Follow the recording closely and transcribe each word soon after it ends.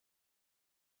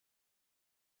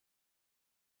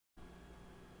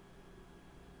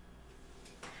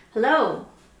Hello,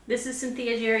 this is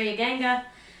Cynthia Jerry Aganga,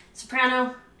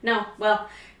 soprano. No, well,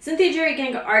 Cynthia Jerry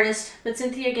Aganga artist, but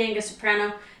Cynthia Aganga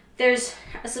soprano. There's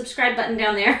a subscribe button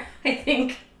down there, I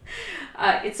think.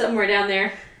 It's somewhere down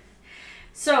there.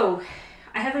 So,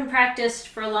 I haven't practiced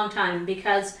for a long time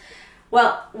because,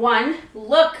 well, one,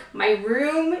 look, my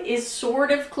room is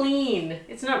sort of clean.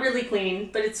 It's not really clean,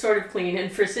 but it's sort of clean,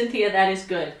 and for Cynthia, that is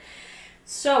good.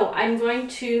 So, I'm going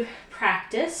to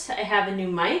practice. I have a new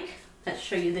mic. Let's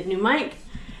show you the new mic.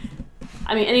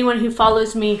 I mean, anyone who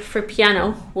follows me for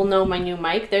piano will know my new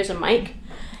mic. There's a mic.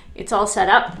 It's all set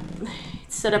up.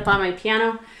 It's set up on my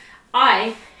piano.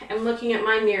 I am looking at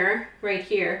my mirror right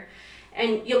here,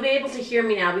 and you'll be able to hear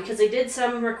me now because I did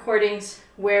some recordings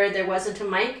where there wasn't a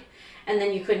mic, and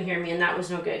then you couldn't hear me, and that was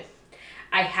no good.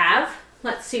 I have,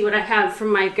 let's see what I have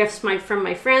from my gifts from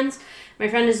my friends. My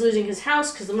friend is losing his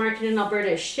house because the market in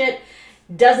Alberta is shit.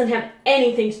 Doesn't have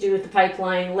anything to do with the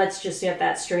pipeline. Let's just get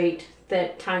that straight,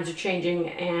 that times are changing,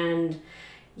 and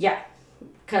yeah,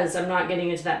 because I'm not getting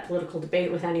into that political debate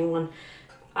with anyone.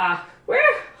 I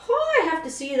have to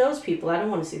see those people. I don't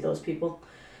want to see those people.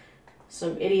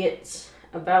 Some idiots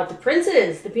about the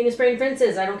princes, the penis brain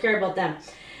princes. I don't care about them.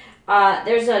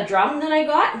 There's a drum that I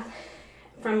got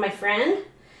from my friend,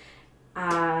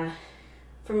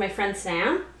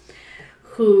 Sam,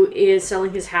 who is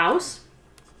selling his house.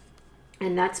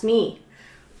 And that's me.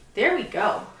 There we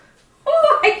go.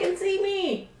 Oh, I can see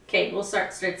me. Okay, we'll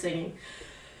start singing.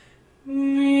 Me,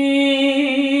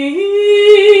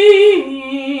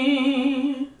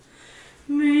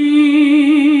 me,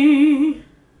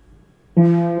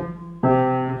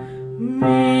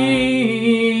 me,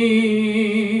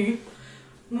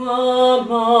 ma,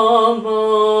 ma,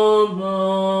 ma,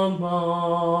 ma, ma,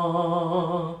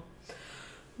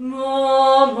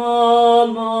 ma, ma, ma,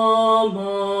 ma.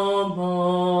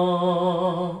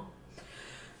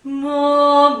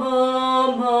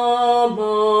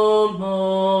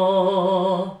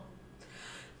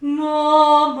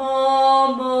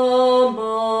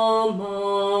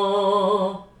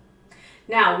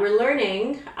 Now we're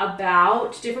learning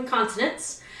about different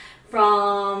consonants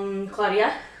from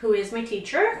Claudia, who is my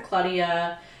teacher,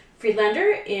 Claudia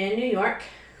Friedlander in New York,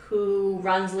 who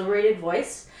runs Liberated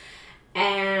Voice.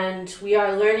 And we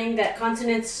are learning that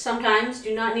consonants sometimes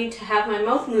do not need to have my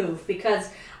mouth move because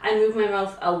I move my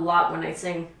mouth a lot when I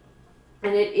sing,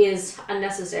 and it is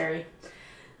unnecessary.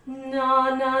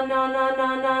 Na na na na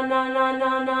na na na na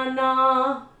na na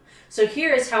na. So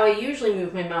here is how I usually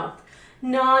move my mouth.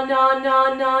 Na na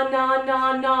na na na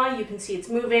na na. You can see it's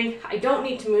moving. I don't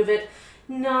need to move it.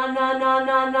 Na na na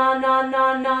na na na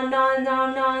na na na na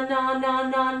na na na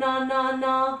na na na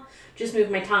na. Just move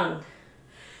my tongue.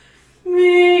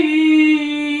 Me.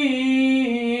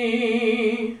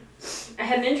 I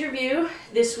had an interview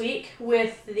this week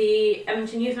with the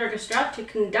Edmonton Youth Orchestra to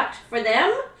conduct for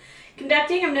them.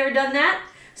 Conducting, I've never done that.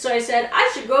 So I said,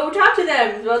 I should go talk to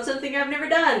them about something I've never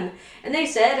done. And they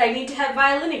said, I need to have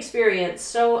violin experience.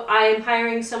 So I'm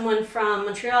hiring someone from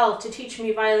Montreal to teach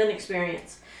me violin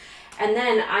experience. And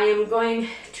then I am going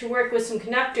to work with some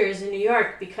conductors in New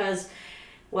York because,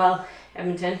 well,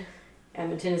 Edmonton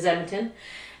is Edmonton.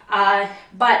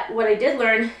 But what I did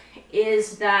learn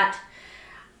is that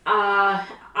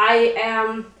I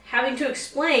am having to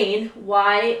explain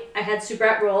why I had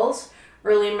soubrette roles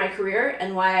early in my career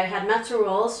and why I had mezzo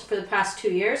roles for the past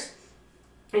 2 years,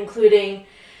 including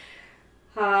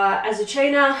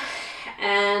Azucena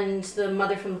and the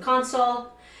Mother from the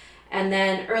Console. And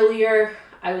then earlier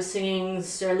I was singing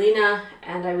Zerlina,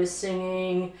 and I was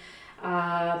singing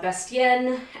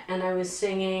Bastien, and I was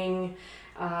singing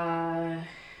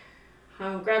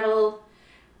Gretel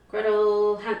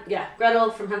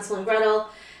from Hansel and Gretel,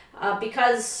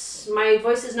 because my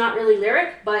voice is not really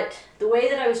lyric, but the way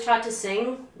that I was taught to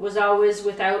sing was always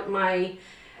without my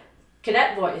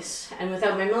cadet voice and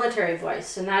without my military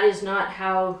voice, and that is not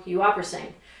how you opera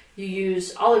sing. You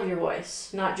use all of your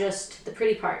voice, not just the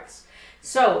pretty parts.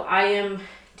 So I am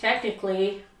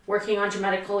technically working on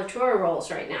dramatic coloratura roles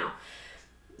right now,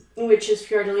 which is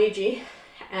Fior di Legge,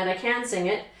 and I can sing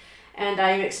it. And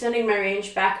I am extending my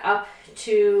range back up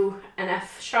to an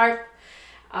F sharp,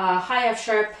 high F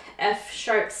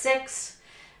sharp 6,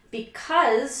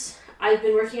 because I've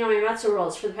been working on my mezzo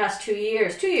roles for the past 2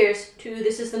 years.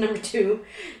 This is the number 2,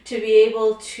 to be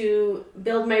able to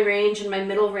build my range and my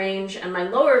middle range and my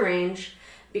lower range,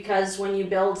 because when you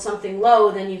build something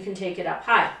low, then you can take it up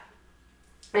high.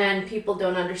 And people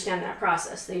don't understand that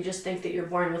process. They just think that you're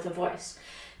born with a voice.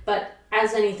 But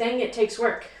as anything, it takes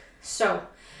work. So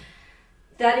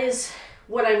that is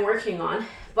what I'm working on,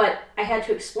 but I had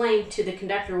to explain to the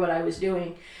conductor what I was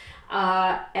doing.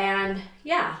 And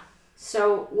yeah,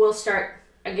 So we'll start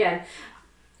again.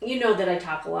 You know that I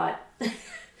talk a lot.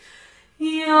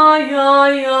 Ya, ya,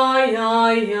 ya, ya,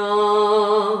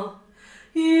 ya.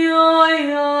 Ya,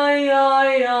 ya, ya,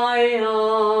 ya, ya.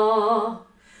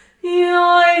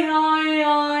 Ya, ya,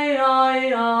 ya, ya,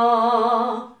 ya.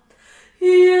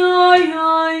 Ya, ya,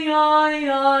 ya,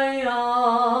 ya, ya.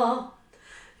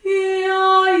 Ya,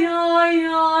 ya,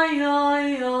 ya, ya,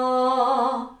 ya.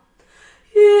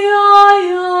 Ya,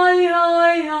 ya, ya,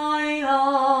 ya, ya.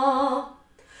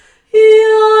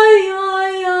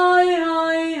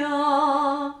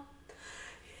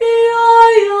 Ya,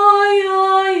 ya, ya,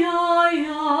 ya,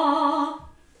 ya.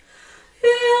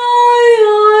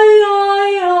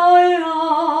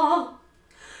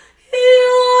 Ya,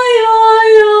 ya,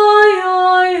 ya,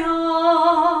 ya, ya.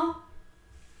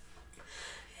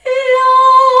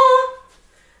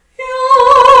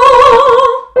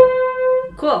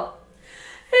 Cool.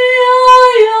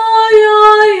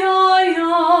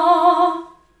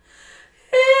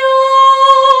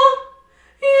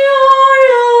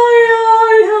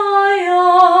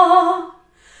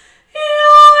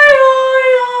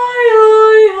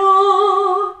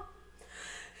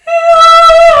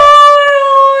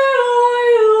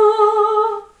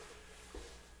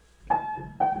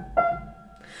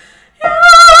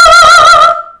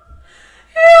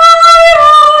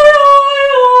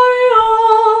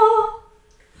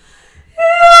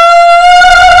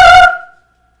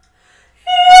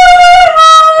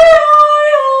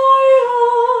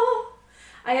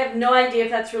 No idea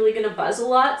if that's really going to buzz a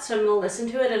lot, so I'm going to listen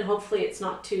to it and hopefully it's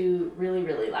not too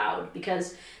really loud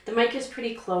because the mic is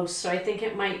pretty close, so I think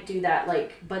it might do that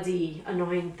like buzzy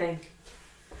annoying thing.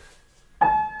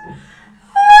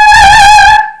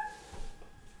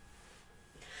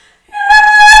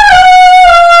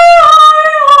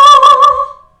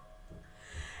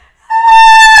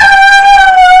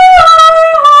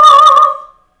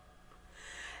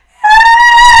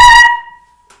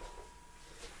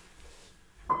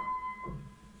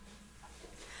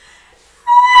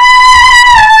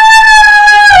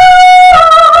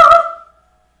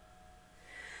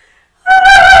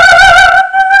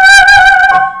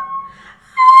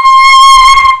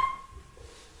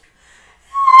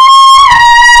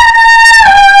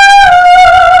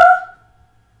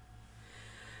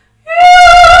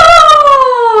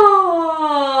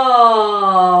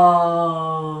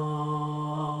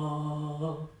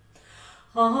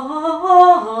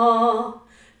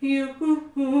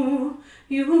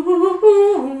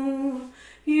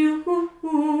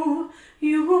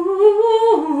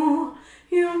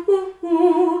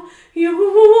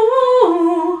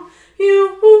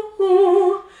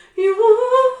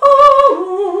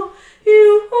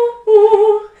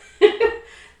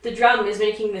 The drum is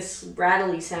making this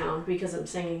rattly sound because I'm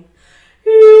singing.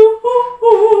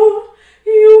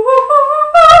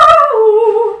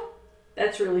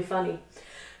 That's really funny.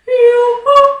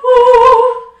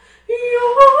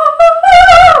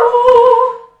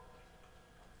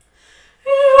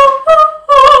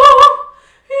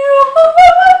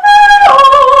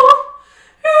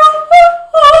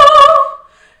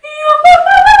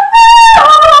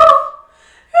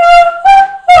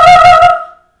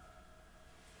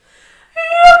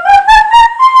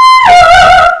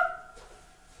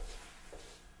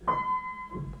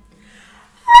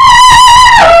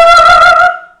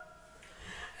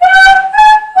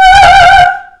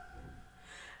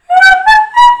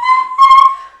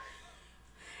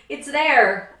 It's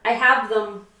there. I have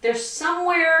them. They're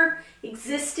somewhere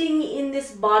existing in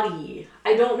this body.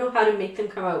 I don't know how to make them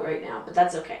come out right now, but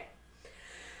that's okay.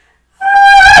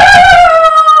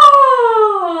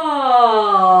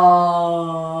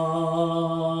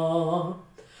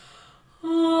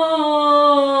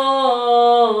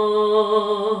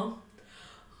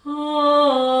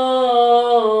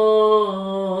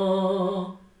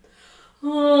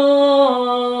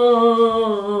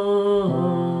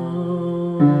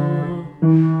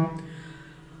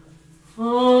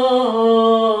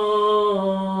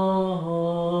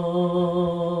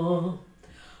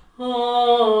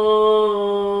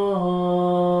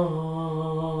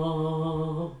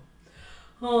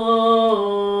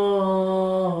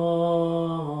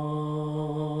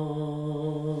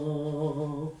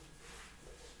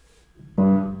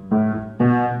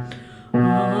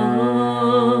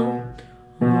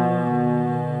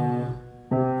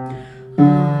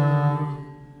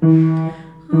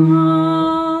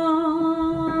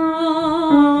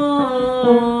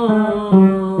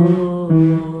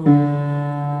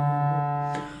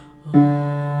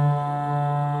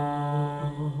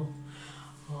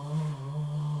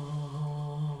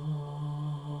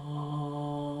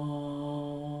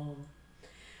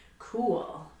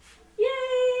 Cool.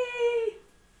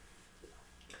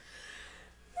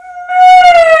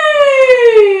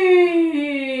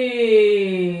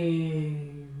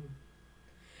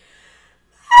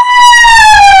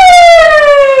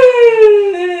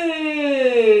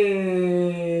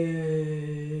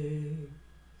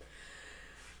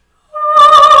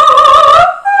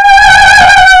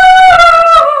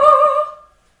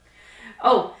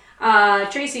 Oh,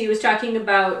 Tracy was talking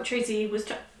about, Tracy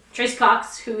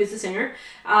Cox, who is a singer,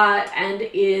 and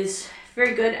is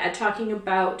very good at talking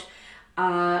about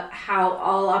how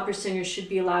all opera singers should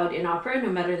be allowed in opera, no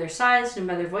matter their size, no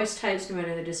matter their voice types, no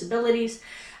matter their disabilities.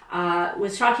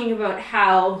 Was talking about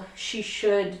how she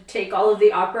should take all of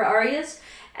the opera arias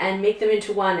and make them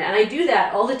into one. And I do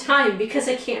that all the time because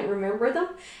I can't remember them.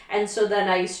 And so then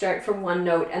I start from one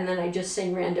note and then I just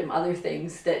sing random other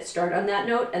things that start on that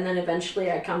note. And then eventually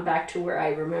I come back to where I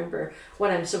remember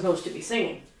what I'm supposed to be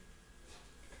singing.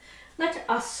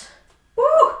 Let's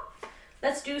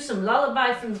do some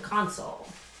Lullaby from the Console.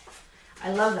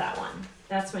 I love that one.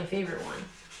 That's my favorite one.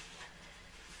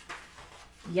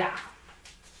 Yeah.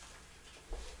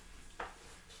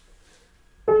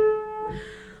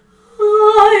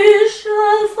 I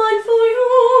shall find for you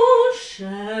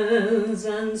shells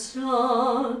and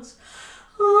stars.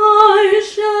 I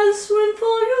shall swim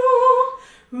for you,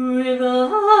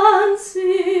 river and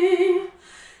sea.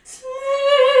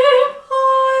 Sleep,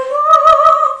 my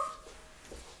love.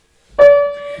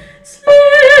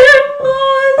 Sleep,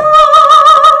 my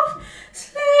love.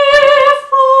 Sleep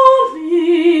for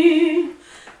me.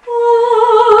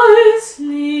 My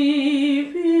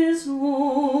sleep is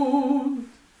warm.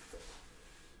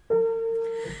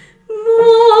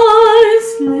 My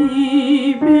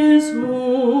sleep is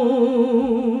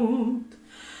warm.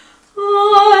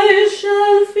 I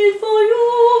shall feed for you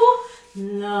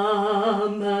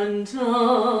lamb and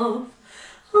dove.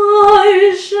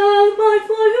 I shall buy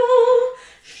for you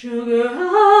sugar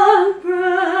and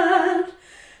bread.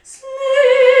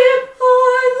 Sleep,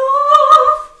 my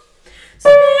love.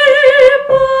 Sleep,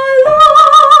 my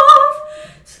love.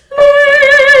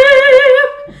 Sleep,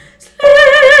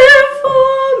 sleep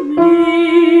for me.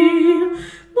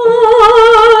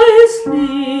 My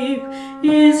sleep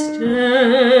is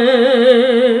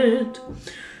dead.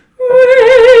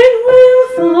 Rain will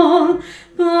fall,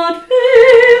 but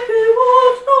baby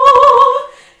won't know.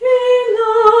 He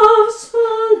loves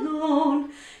alone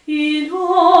in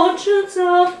orchards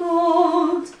of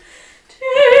gold.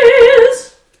 Tears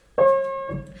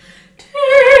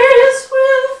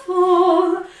will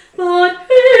fall, but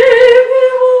baby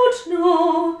won't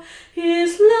know.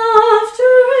 His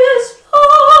laughter is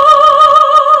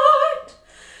blind.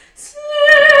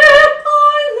 Sleep,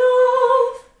 my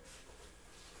love.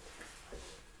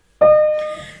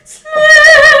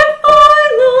 Sleep, my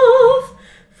love,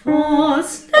 for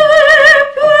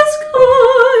sleep is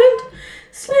kind.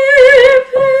 Sleep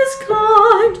is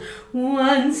kind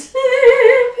when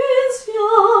sleep is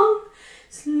young.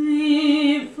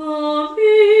 Sleep for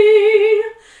me,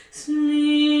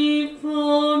 sleep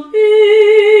for me.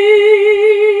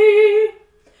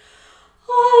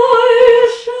 I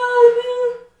shall be...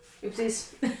 Oopsies.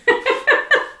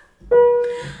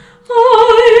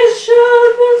 I shall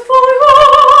build for you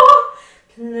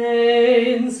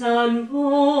plains and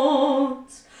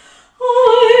boats. I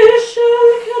shall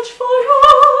catch for you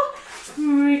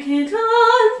cricket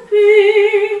and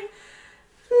bee.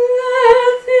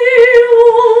 Let the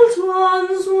old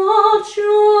ones watch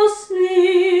your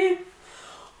sleep.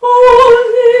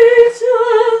 Only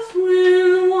death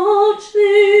will watch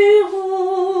the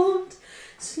old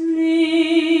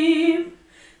sleep,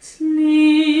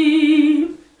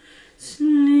 sleep,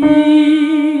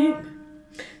 sleep,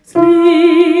 sleep,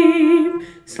 sleep,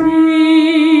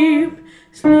 sleep,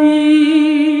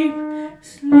 sleep,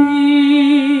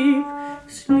 sleep,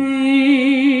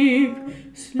 sleep,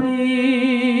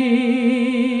 sleep,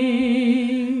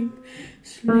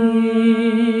 sleep.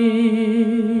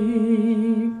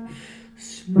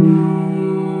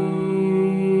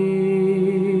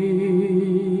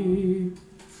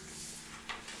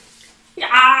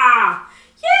 Yeah!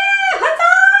 Yeah! High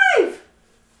five!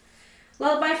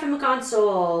 Lullaby from the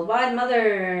Console by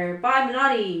Mother by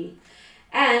Minotti.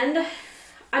 And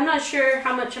I'm not sure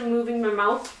how much I'm moving my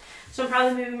mouth, so I'm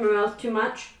probably moving my mouth too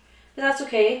much, but that's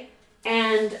okay.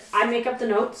 And I make up the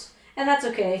notes, and that's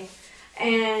okay.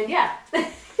 And yeah.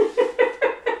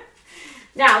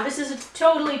 Now, this is a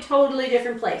totally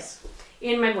different place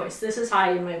in my voice. This is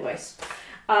high in my voice.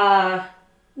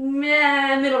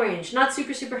 Middle range. Not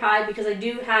super high because I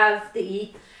do have the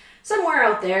E somewhere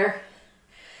out there.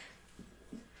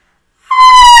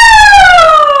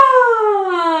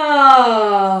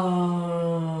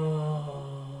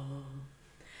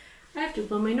 I have to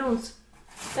blow my nose.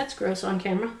 That's gross on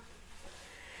camera.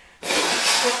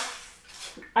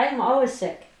 I am always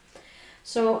sick.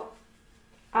 So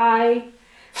I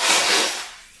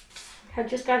have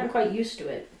just gotten quite used to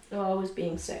it, of always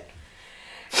being sick.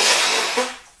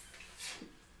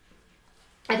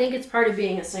 I think it's part of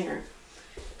being a singer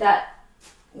that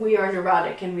we are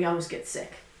neurotic and we always get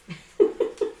sick.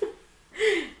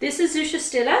 This is Süße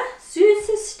Stille,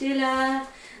 Süße Stille,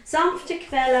 Sanfte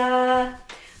Quelle,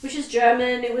 which is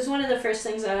German. It was one of the first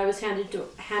things that I was handed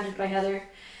by Heather.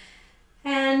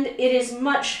 And it is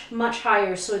much, much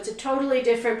higher. So it's a totally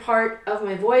different part of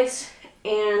my voice.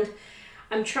 And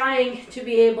I'm trying to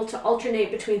be able to alternate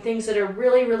between things that are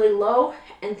really, really low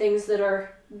and things that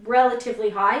are relatively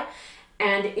high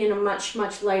and in a much,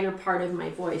 much lighter part of my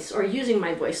voice, or using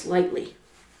my voice lightly.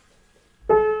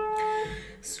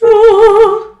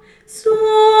 So stille,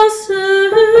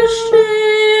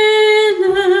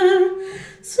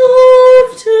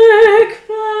 sanfte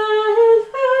Quelle,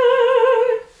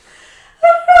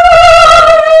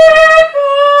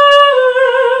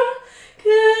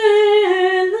 Gelassenheit,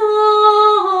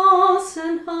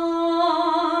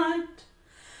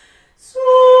 so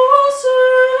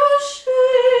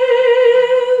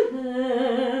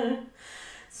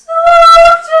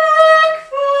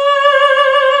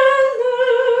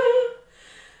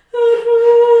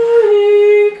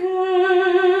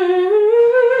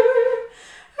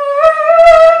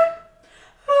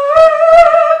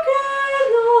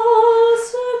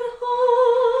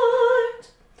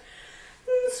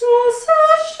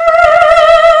stille,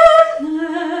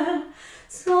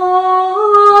 sanfte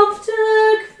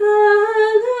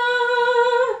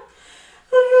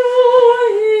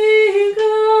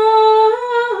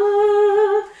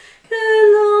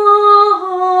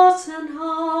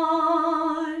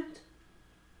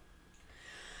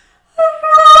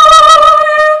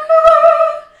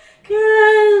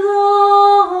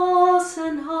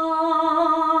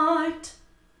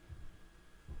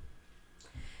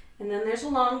and then there's a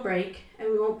long break,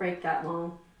 and we won't break that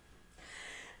long.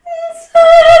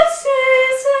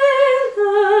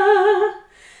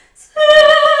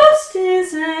 Selbst die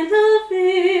Seele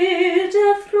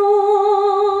wieder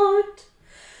freut,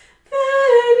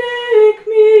 wenn ich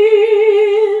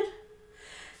mir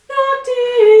nach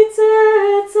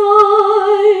dieser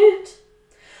Zeit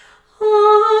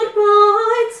arbeitsamer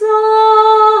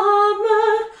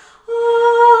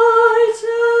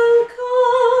Eitelkeit.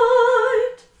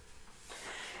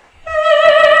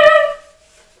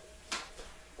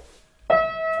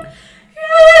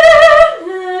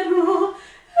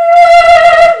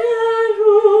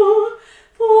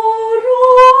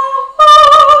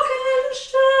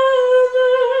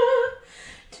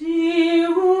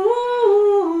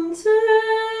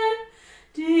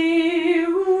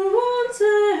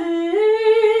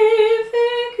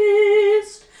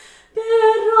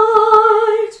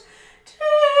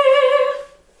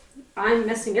 I'm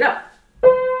messing it up.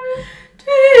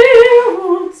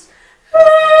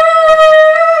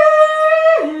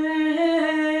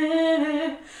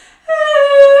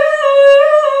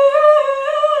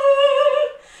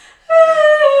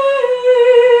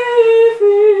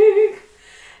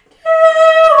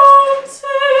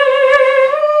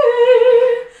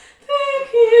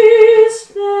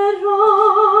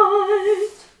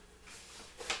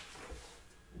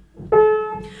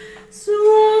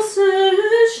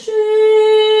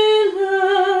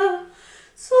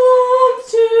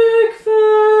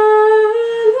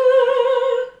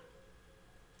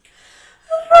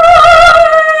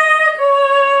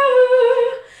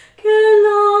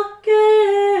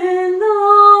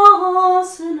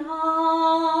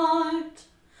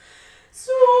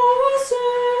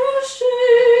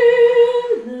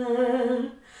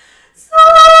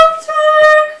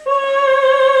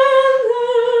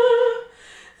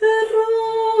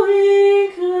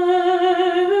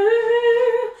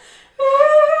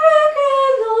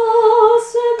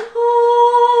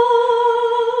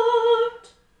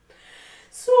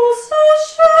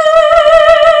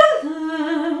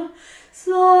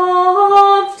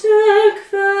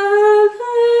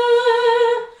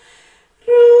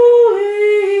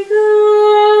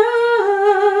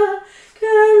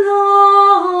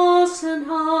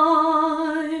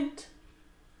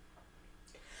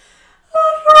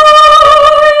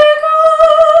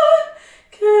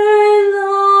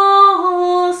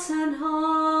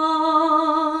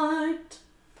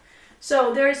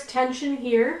 So there's tension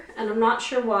here, and I'm not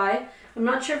sure why. I'm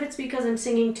not sure if it's because I'm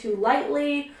singing too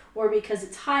lightly or because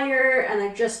it's higher and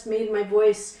I've just made my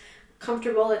voice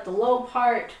comfortable at the low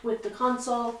part with the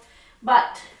console,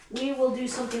 but we will do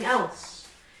something else.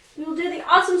 We will do the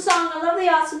awesome song. I love the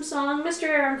awesome song, Mr.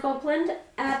 Aaron Copeland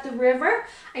at the River.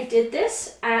 I did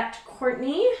this at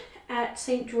Courtney at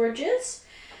St. George's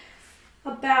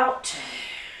about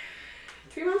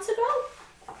 3 months ago,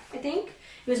 I think.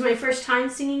 It was my first time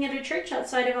singing at a church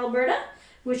outside of Alberta,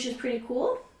 which is pretty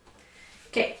cool.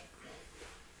 Okay.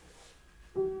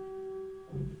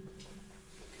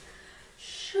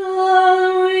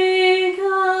 Shall we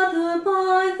gather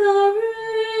by the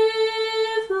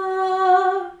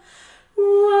river,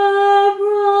 where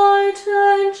bright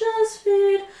angels'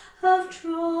 feet have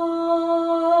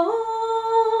trod,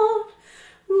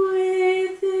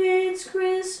 with its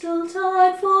crystal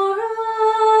tide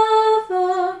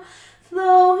forever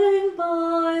flowing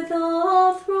by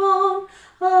the throne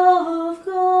of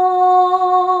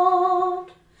God?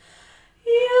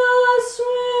 Yes,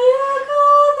 we'll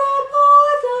gather by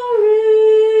the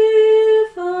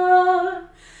river,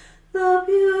 the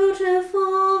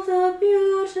beautiful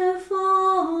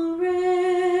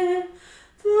river.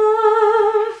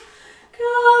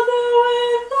 Gather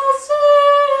with the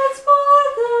saints by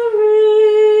the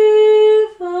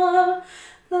river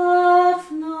that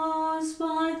flows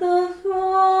by the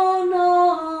throne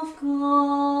of God.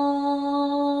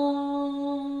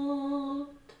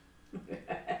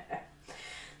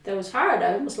 That was hard.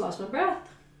 I almost lost my breath.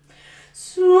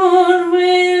 Soon we'll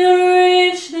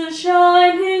reach the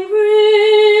shining river.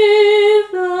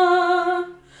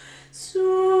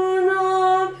 Soon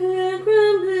our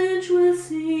pilgrimage will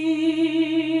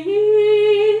cease.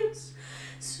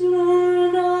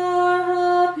 Soon our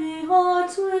happy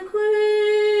hearts will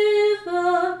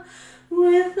quiver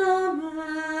with the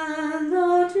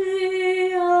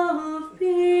melody of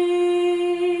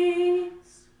peace.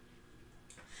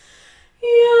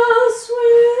 Yes,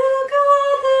 we'll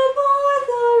gather by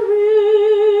the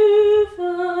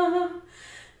river,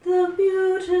 the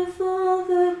beautiful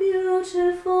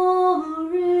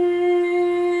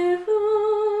river.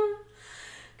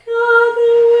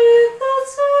 Gather with the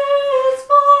saints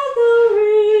by the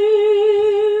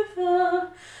river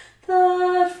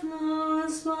that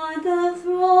flows by the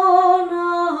throne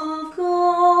of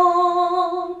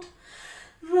God,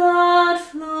 that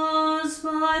flows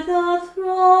by the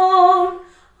throne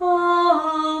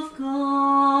of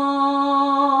God.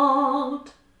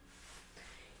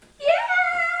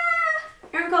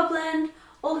 Yeah! Aaron Copland,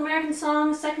 Old American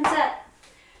Song, second set.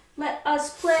 Let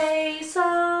us play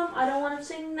some. I don't want to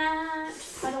sing that.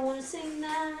 I don't want to sing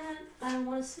that. I don't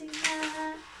want to sing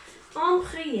that. En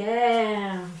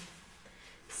prière.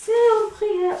 C'est en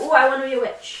prière. Oh, I want to be a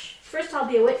witch. First I'll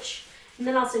be a witch, and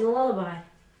then I'll sing a lullaby.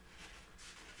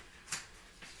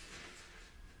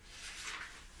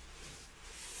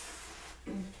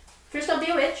 First I'll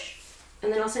be a witch,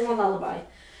 and then I'll sing a lullaby.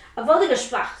 A wollige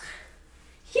Sprach.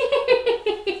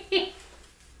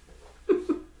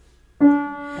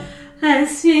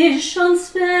 Es ist schon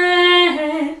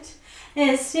spät,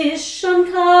 es ist schon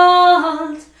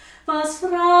kalt, was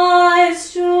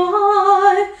reist du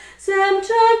heusem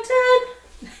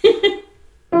Töten?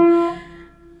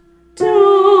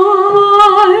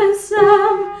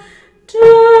 Heusem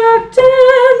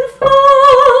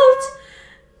Tötenwald.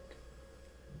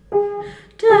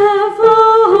 Der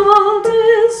Wald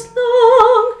ist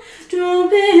lang, du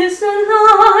bist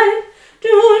allein,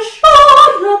 du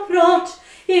Schorlebrot,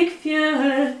 ich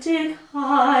führ dich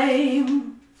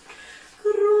heim.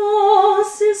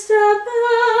 Groß ist der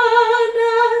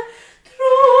Berner,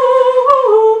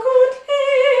 trug und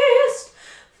liest,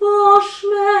 vor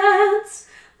Schmerz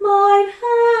mein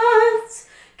Herz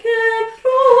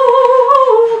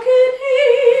gebrochen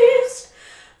ist.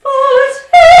 Was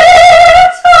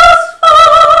wird das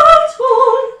Vater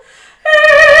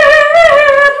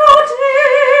und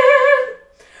hin?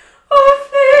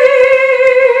 Auf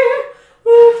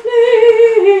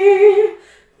Lee,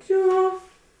 du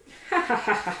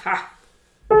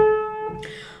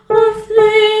auf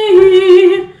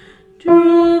Lee, du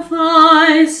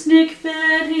weißt nicht,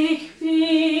 wer ich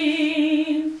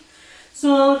bin.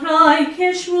 So reich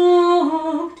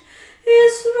geschmückt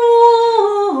ist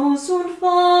Ros und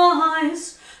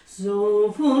Weiß,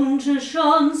 so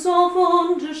wunderschön,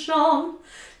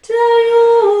 der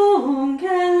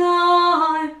junge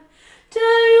Leib,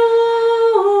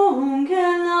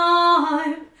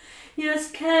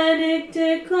 jetzt kenn ich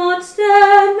dich, Gott,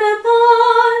 der mir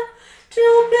bei, du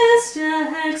bist der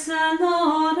Hexe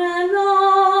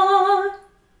Lorelei.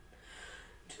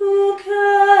 Du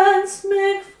kennst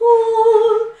mich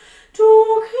wohl,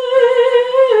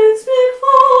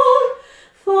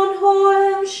 von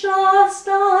hohem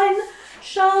Schornstein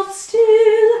schaust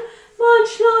still, mein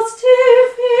Schloss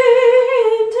tief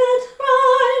hinten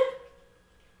rein.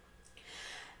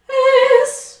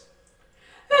 Es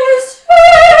ist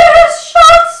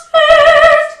schon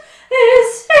spät,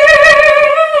 es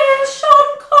ist schon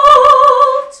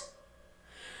kalt.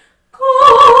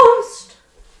 Kommst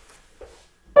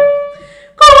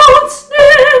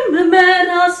nimmer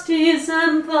aus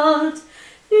diesem Wald,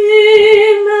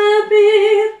 nimmer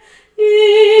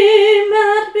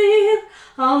mehr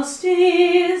aus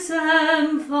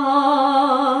diesem Wald.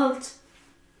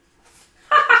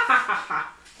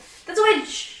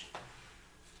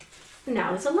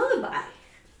 it's a lullaby.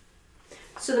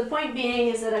 So the point being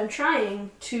is that I'm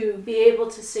trying to be able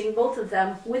to sing both of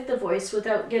them with the voice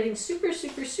without getting super,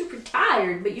 super, super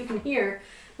tired. But you can hear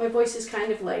my voice is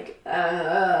kind of like,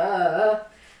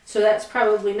 so that's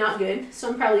probably not good. So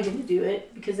I'm probably going to do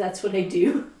it because that's what I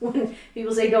do. When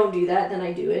people say don't do that, then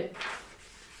I do it.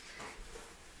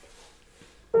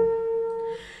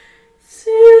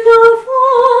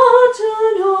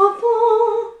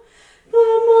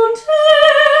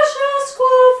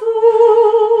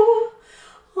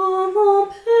 Oh mon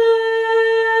Père,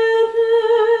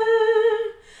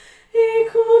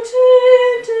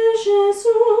 écoutez de Jésus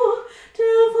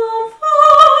devant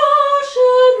vos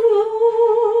genoux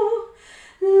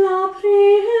la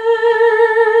prière.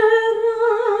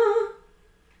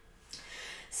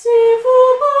 Si vous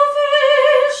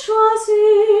m'avez choisi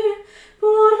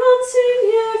pour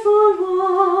enseigner vos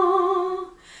lois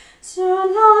sur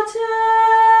la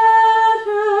terre,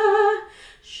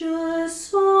 je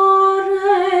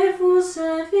saurai vous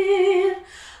servir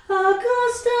à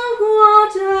cause de moi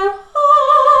de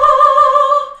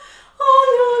en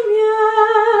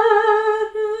lumière.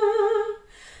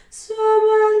 Sur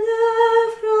mes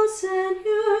lèvres,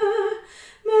 Seigneur,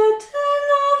 mettez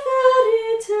la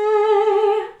vérité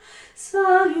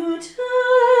salutaire,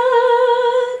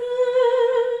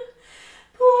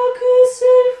 pour que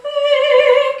celui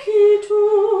qui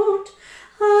doute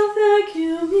avec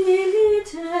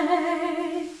humilité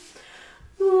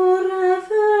nous révère.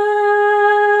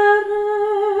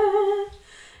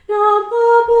 Ne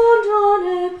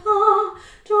m'abandonnez pas,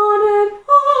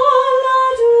 donnez-moi la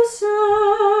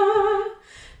douceur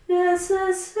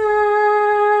nécessaire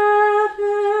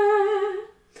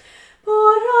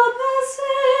pour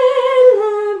apaiser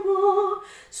les mots,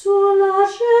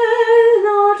 soulager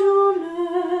la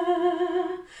douleur,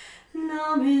 la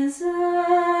misère.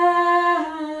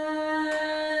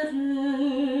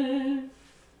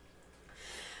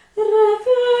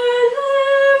 Révélez-vous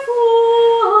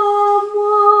à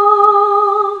moi,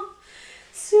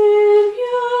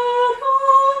 Seigneur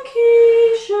en qui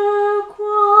je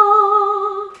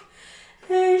crois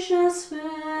et j'espère.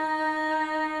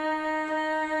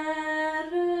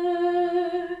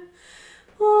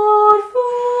 Pour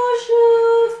vous je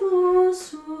vous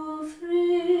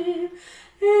souffrir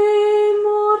et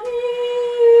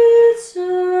mourir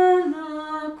sur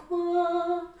la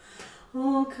croix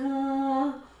au calvaire.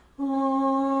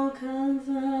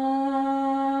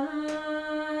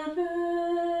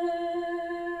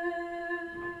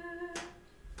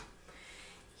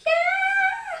 Yeah!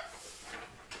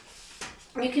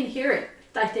 You can hear it,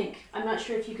 I think. I'm not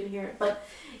sure if you can hear it, but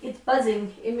it's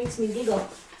buzzing. It makes me giggle.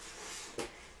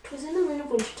 'Twas in the Moon of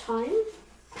Winter Time.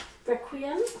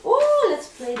 Requiem. Oh, let's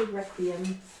play the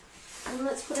Requiem. And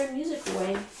let's put our music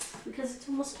away because it's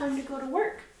almost time to go to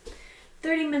work.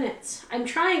 30 minutes. I'm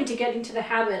trying to get into the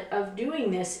habit of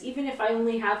doing this, even if I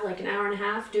only have like an hour and a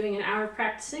half, doing an hour of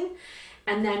practicing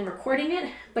and then recording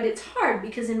it. But it's hard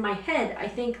because in my head, I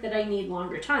think that I need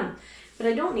longer time. But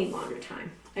I don't need longer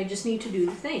time. I just need to do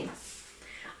the thing.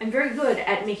 I'm very good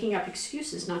at making up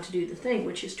excuses not to do the thing,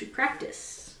 which is to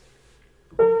practice.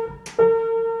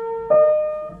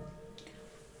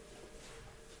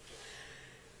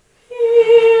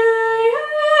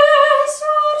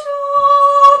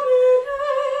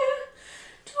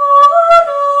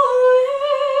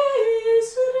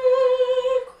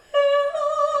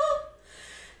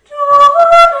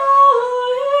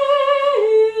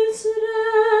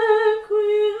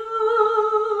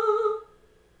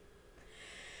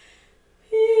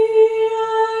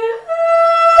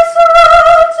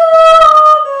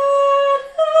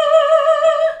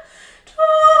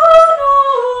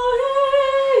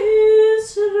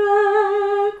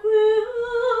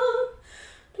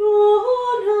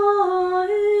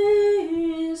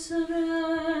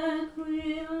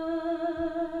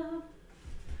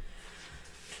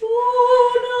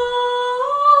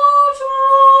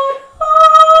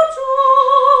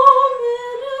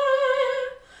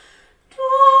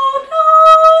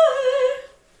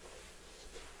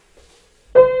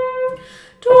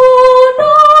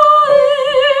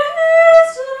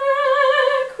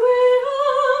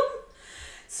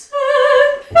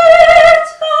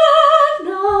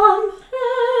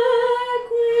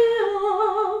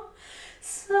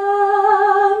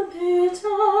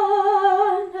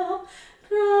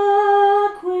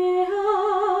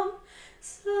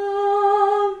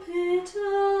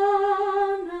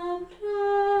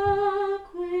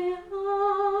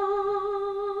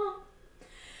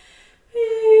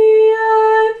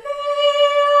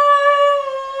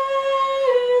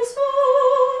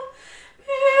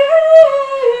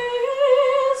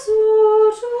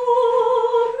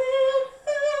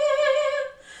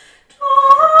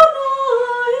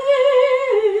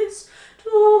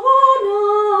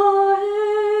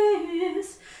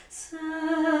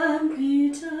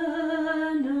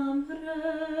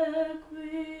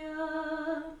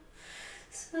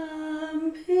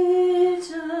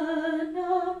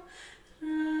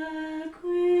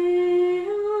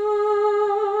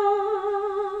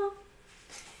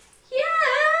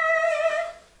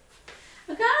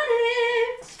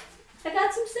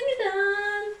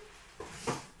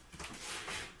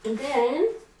 And then,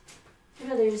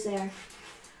 what others there?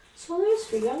 Soloists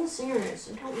for young singers.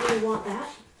 I don't really want that.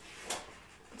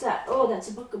 What's that? Oh, that's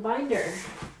a book, a binder.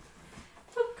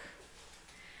 Look.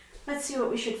 Let's see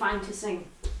what we should find to sing.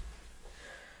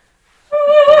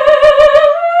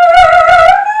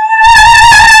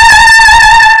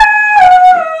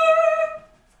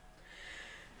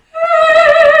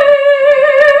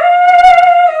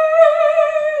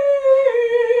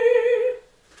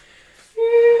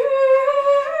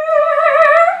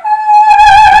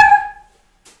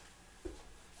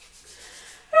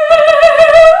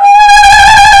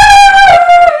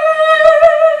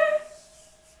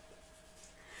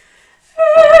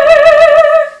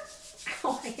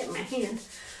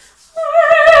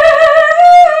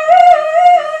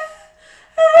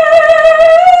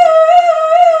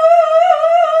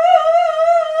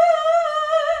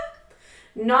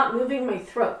 Not moving my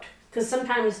throat, because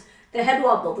sometimes the head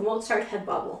wobble, the Mozart head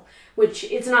wobble, which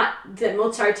it's not that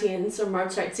Mozartians or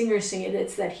Mozart singers sing it,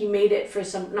 it's that he made it for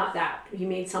some, not that, he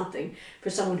made something for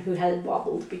someone who had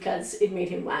wobbled because it made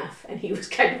him laugh, and he was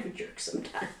kind of a jerk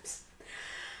sometimes.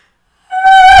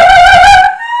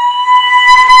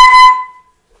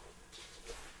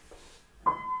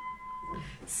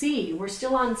 C, we're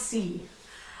still on C.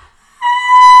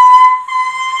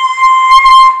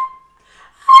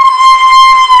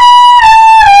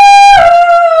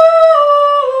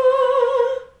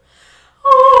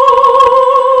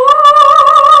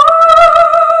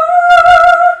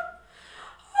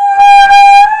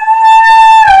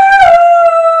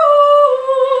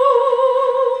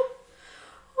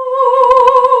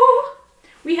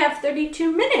 We have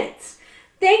 32 minutes.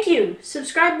 Thank you.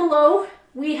 Subscribe below.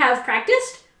 We have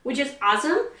practiced, which is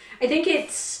awesome. I think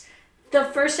it's the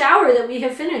first hour that we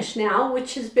have finished now,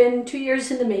 which has been 2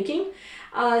 years in the making.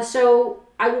 So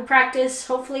I will practice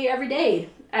hopefully every day.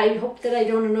 I hope that I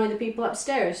don't annoy the people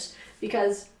upstairs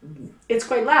because it's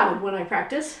quite loud when I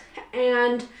practice.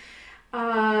 And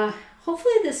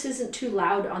hopefully this isn't too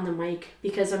loud on the mic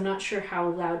because I'm not sure how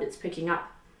loud it's picking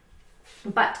up.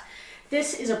 But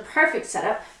this is a perfect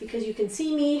setup because you can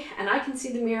see me and I can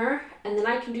see the mirror and then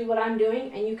I can do what I'm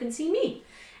doing and you can see me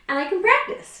and I can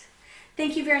practice.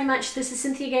 Thank you very much. This is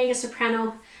Cynthia Ganga,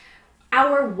 soprano,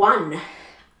 hour 1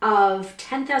 of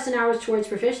 10,000 hours towards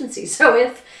proficiency. So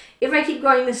if I keep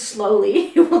going this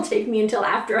slowly, it will take me until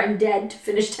after I'm dead to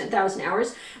finish 10,000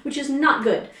 hours, which is not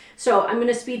good. So I'm going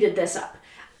to speed this up.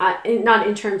 Not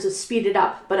in terms of speed it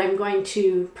up, but I'm going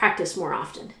to practice more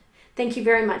often. Thank you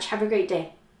very much. Have a great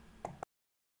day.